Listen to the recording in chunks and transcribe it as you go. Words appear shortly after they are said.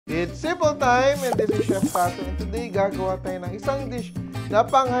It's simple time, and this is Chef Tato, and today gagawa tayo ng isang dish na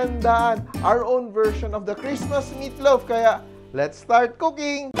panghandaan, our own version of the Christmas meatloaf. Kaya, let's start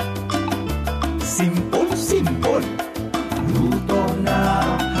cooking! Simpol, simpol, luto na,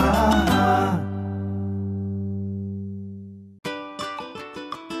 ha.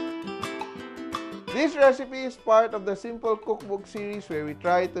 This recipe is part of the Simple Cookbook series where we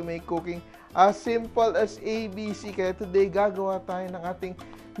try to make cooking as simple as ABC. Kaya today, gagawa tayo ng ating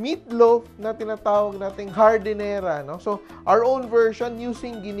meatloaf na tinatawag nating Hardinera. No? So, our own version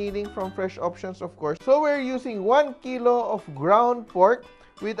using giniling from Fresh Options, of course. So, we're using 1 kilo of ground pork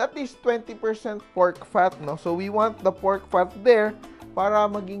with at least 20% pork fat. No? So, we want the pork fat there para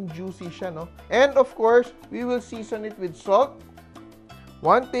maging juicy siya. No? And, of course, we will season it with salt,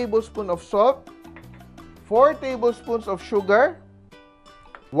 1 tablespoon of salt, 4 tablespoons of sugar,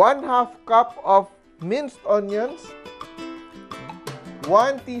 1/2 cup of minced onions,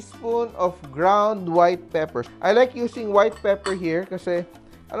 1 teaspoon of ground white pepper. I like using white pepper here kasi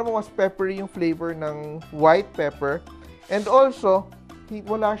alam mo mas peppery yung flavor ng white pepper. And also,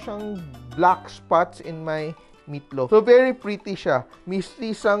 wala siyang black spots in my meatloaf. So, very pretty siya.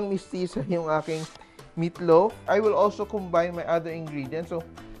 Mistisang-mistisa yung aking meatloaf. I will also combine my other ingredients. So,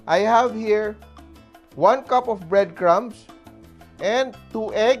 I have here 1 cup of breadcrumbs and 2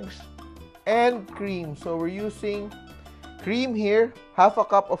 eggs and cream. So, we're using cream here, 1/2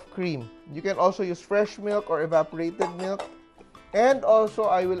 cup of cream. You can also use fresh milk or evaporated milk. And also,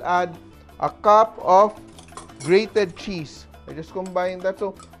 I will add a cup of grated cheese. I just combine that.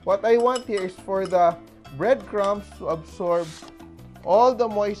 So, what I want here is for the breadcrumbs to absorb all the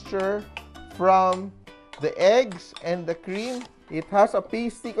moisture from the eggs and the cream. It has a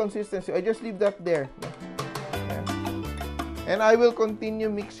pasty consistency. I just leave that there. And I will continue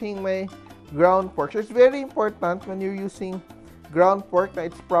mixing my ground pork. So it's very important when you're using ground pork na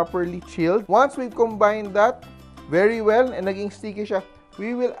it's properly chilled. Once we've combined that very well and naging sticky siya,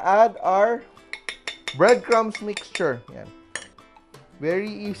 we will add our breadcrumbs mixture. Yan.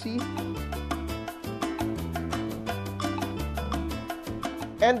 Very easy.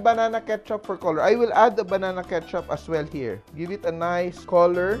 And banana ketchup for color. I will add the banana ketchup as well here. Give it a nice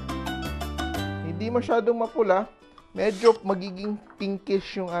color. Hindi masyadong mapula. Medyo magiging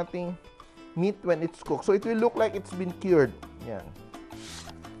pinkish yung ating meat when it's cooked. So, it will look like it's been cured. Yan.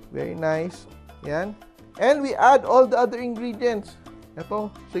 Very nice. Yan. And we add all the other ingredients.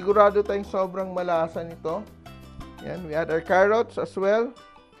 Ito, sigurado tayong sobrang malasa nito. Yan. We add our carrots as well.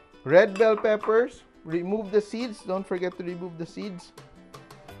 Red bell peppers. Remove the seeds. Don't forget to remove the seeds.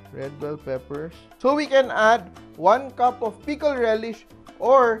 Red bell peppers. So, we can add 1 cup of pickle relish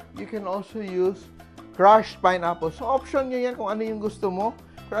or you can also use crushed pineapple. So, option nyo yan kung ano yung gusto mo.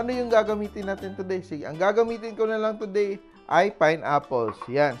 Kung ano yung gagamitin natin today. Sige, ang gagamitin ko na lang today ay pineapples.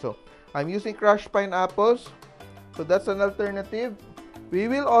 Yan. So, I'm using crushed pineapples. So, that's an alternative. We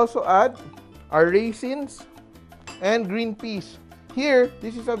will also add our raisins and green peas. Here,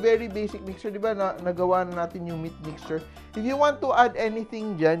 this is a very basic mixture. Diba nagawa na natin yung meat mixture. If you want to add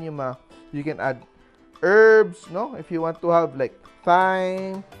anything dyan, you can add herbs, no? If you want to have like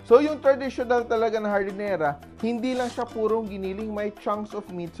thyme. So, yung traditional talaga na hardinera, hindi lang siya purong giniling, may chunks of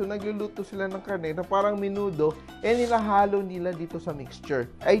meat. So, nagluluto sila ng karne na parang menudo and nilahalo nila dito sa mixture.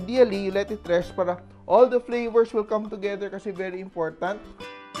 Ideally, you let it rest para all the flavors will come together kasi very important.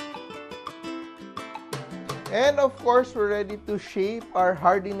 And of course, we're ready to shape our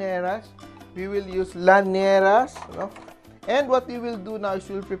hardineras. We will use laneras, no? And what we will do now is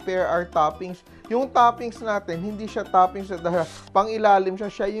we'll prepare our toppings. Yung toppings natin, hindi siya toppings na pang ilalim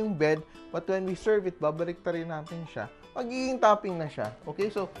siya, siya yung bed. But when we serve it, babalik ta rin natin siya. Magiging topping na siya. Okay,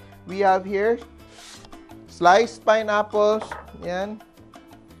 so we have here sliced pineapples. Yan.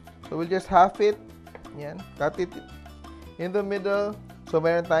 So we'll just half it. Yan. Cut it in the middle. So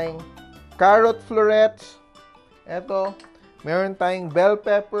meron tayong carrot florets. Ito, meron tayong bell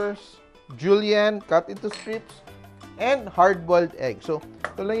peppers, julienne, cut into strips, and hard-boiled egg. So,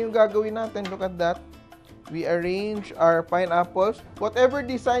 ito lang yung gagawin natin. Look at that. We arrange our pineapples. Whatever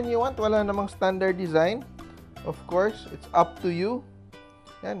design you want, wala namang standard design. Of course, it's up to you.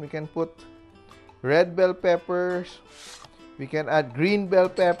 And we can put red bell peppers. We can add green bell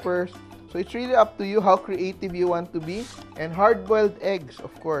peppers. So, it's really up to you how creative you want to be. And hard-boiled eggs,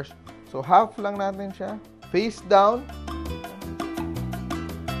 of course. So, half lang natin siya. Face down.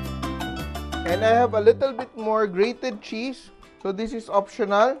 And I have a little bit more grated cheese. So this is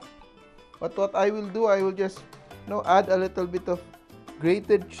optional. But what I will do, I will just add a little bit of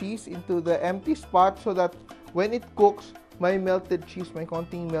grated cheese into the empty spot so that when it cooks, may melted cheese, may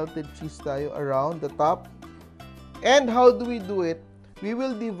konting melted cheese tayo around the top. And how do we do it? we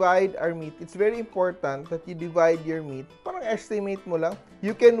will divide our meat. It's very important that you divide your meat. Parang estimate mo lang.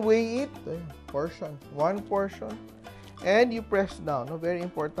 You can weigh it. Portion. One portion. And you press down. No? Very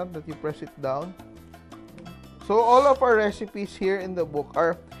important that you press it down. So all of our recipes here in the book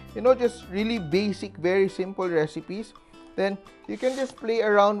are, you know, just really basic, very simple recipes. Then you can just play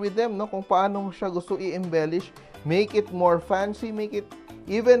around with them, no? Kung paano mo siya gusto i-embellish. Make it more fancy. Make it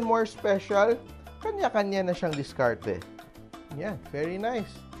even more special. Kanya-kanya na siyang diskarte. Yeah, very nice.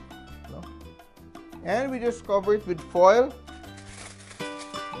 No? And we just cover it with foil.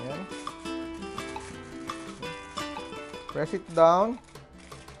 Yan. Press it down.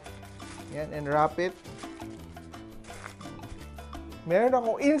 Yan, and wrap it. Meron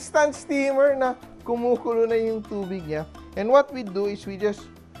akong instant steamer na kumukulo na yung tubig niya. And what we do is we just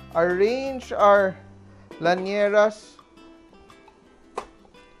arrange our lanieras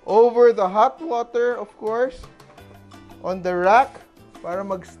over the hot water, of course, on the rack para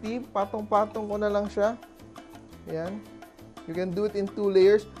mag-steam. Patong-patong ko na lang siya. Ayan. You can do it in 2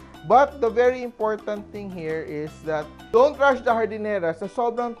 layers. But the very important thing here is that don't rush the hardinera sa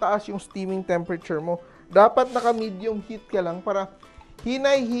sobrang taas yung steaming temperature mo. Dapat naka-medium heat ka lang para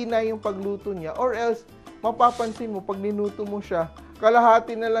hinay-hinay yung pagluto niya, or else mapapansin mo pag niluto mo siya,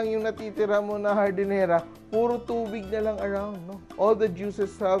 kalahati na lang yung natitira mo na hardinera, puro tubig na lang around, no? All the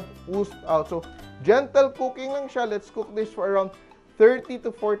juices have oozed out. So gentle cooking lang siya. Let's cook this for around 30 to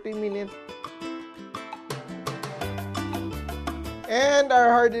 40 minutes. And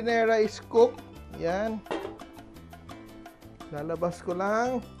our hardinera is cooked. Yan. Lalabas ko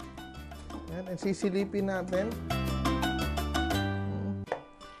lang. Yan. And sisilipin natin.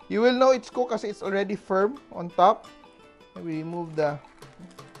 You will know it's cooked kasi it's already firm on top. And we remove the...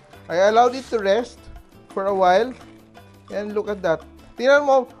 I allowed it to rest for a while. And look at that. Tingnan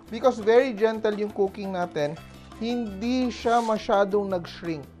mo, because very gentle yung cooking natin, hindi siya masyadong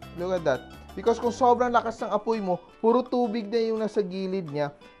nag-shrink. Look at that. Because kung sobrang lakas ng apoy mo, puro tubig na yung nasa gilid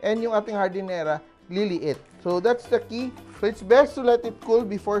niya, and yung ating hardinera, liliit. So that's the key. So it's best to let it cool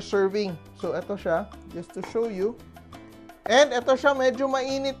before serving. So ito siya, just to show you. And ito siya, medyo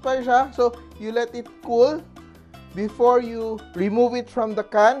mainit pa siya. So you let it cool before you remove it from the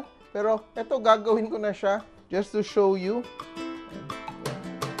can. Pero ito, gagawin ko na siya, just to show you.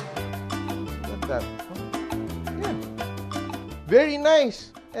 That. Yeah. Very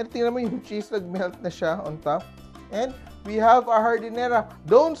nice. And tingnan mo yung cheese, nag-melt na siya on top. And we have our hardinera.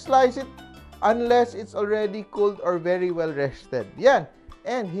 Don't slice it unless it's already cooled or very well rested. Yan.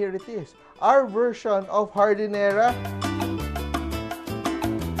 And here it is. Our version of hardinera.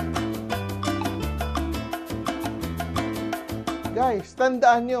 Guys,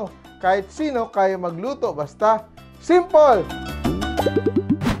 tandaan nyo, kahit sino kaya magluto, basta simple!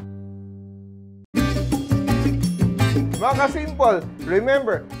 Mga ka-simple,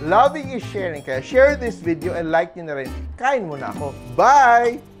 remember, loving is sharing. Kaya share this video and like nyo na rin. Kain mo na ako.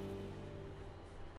 Bye!